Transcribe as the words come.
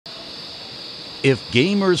If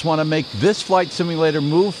gamers want to make this flight simulator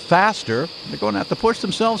move faster, they're going to have to push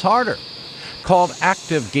themselves harder. Called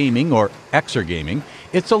active gaming or exergaming,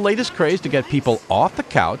 it's the latest craze to get people off the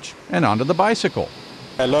couch and onto the bicycle.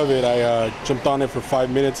 I love it. I jumped on it for 5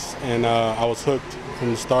 minutes and I was hooked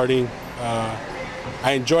from starting.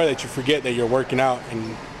 I enjoy that you forget that you're working out and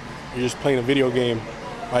you're just playing a video game.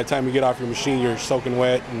 By the time you get off your machine, you're soaking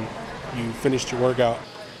wet and you finished your workout.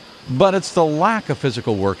 But it's the lack of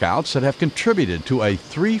physical workouts that have contributed to a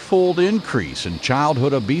threefold increase in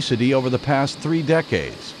childhood obesity over the past 3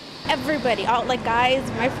 decades. Everybody, all like guys,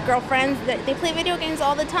 my girlfriends, they play video games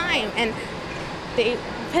all the time, and they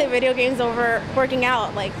play video games over working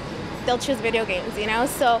out. Like, they'll choose video games, you know?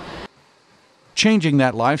 So changing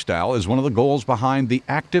that lifestyle is one of the goals behind the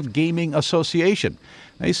Active Gaming Association.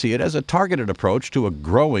 They see it as a targeted approach to a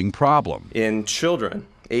growing problem. In children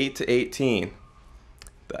 8 to 18,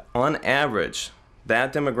 on average,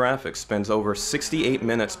 that demographic spends over 68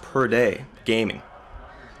 minutes per day gaming.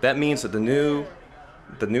 That means that the new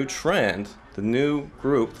trend, the new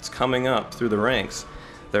group that's coming up through the ranks,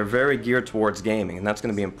 they're very geared towards gaming, and that's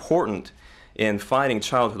going to be important in fighting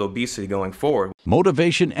childhood obesity going forward.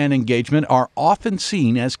 Motivation and engagement are often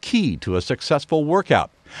seen as key to a successful workout.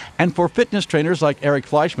 And for fitness trainers like Eric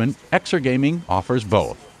Fleischman, exergaming offers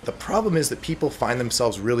both. The problem is that people find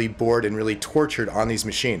themselves really bored and really tortured on these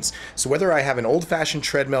machines. So whether I have an old-fashioned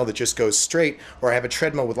treadmill that just goes straight, or I have a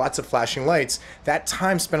treadmill with lots of flashing lights, that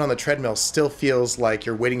time spent on the treadmill still feels like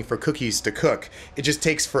you're waiting for cookies to cook. It just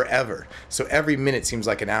takes forever. So every minute seems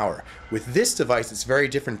like an hour. With this device, it's very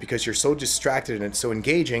different because you're so distracted and it's so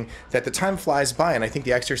engaging that the time flies by, and I think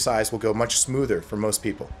the exercise will go much smoother for most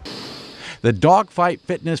people. The Dogfight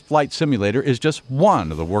Fitness Flight Simulator is just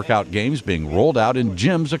one of the workout games being rolled out in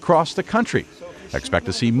gyms across the country. Expect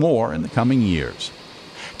to see more in the coming years.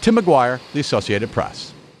 Tim McGuire, The Associated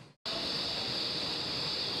Press.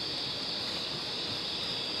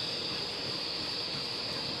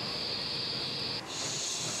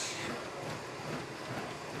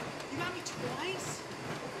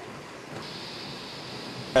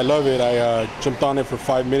 I love it. I jumped on it for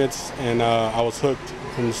 5 minutes and I was hooked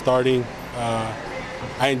from starting.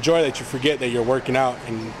 I enjoy that you forget that you're working out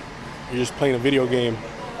and you're just playing a video game.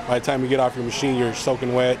 By the time you get off your machine, you're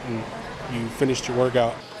soaking wet and you finished your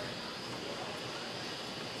workout.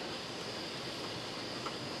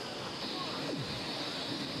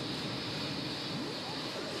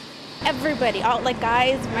 everybody, all like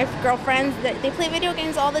guys, my girlfriends, they play video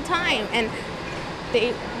games all the time, and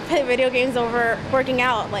they play video games over working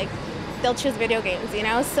out. Like, they'll choose video games, you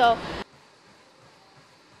know? So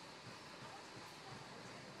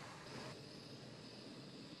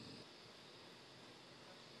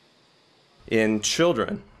in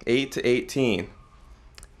children 8 to 18,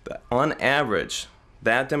 on average,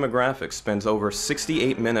 that demographic spends over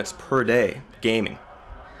 68 minutes per day gaming.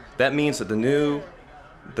 That means that the new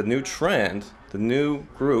trend, the new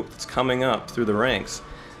group that's coming up through the ranks,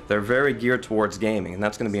 they're very geared towards gaming, and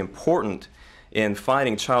that's going to be important in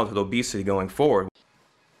fighting childhood obesity going forward.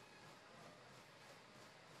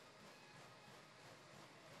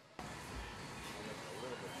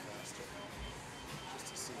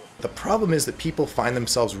 The problem is that people find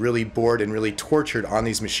themselves really bored and really tortured on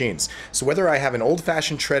these machines. So whether I have an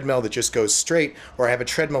old-fashioned treadmill that just goes straight, or I have a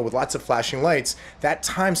treadmill with lots of flashing lights, that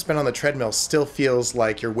time spent on the treadmill still feels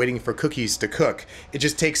like you're waiting for cookies to cook. It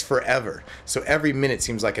just takes forever. So every minute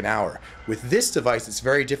seems like an hour. With this device, it's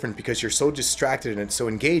very different because you're so distracted and it's so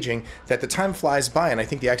engaging that the time flies by, and I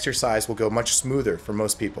think the exercise will go much smoother for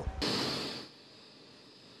most people.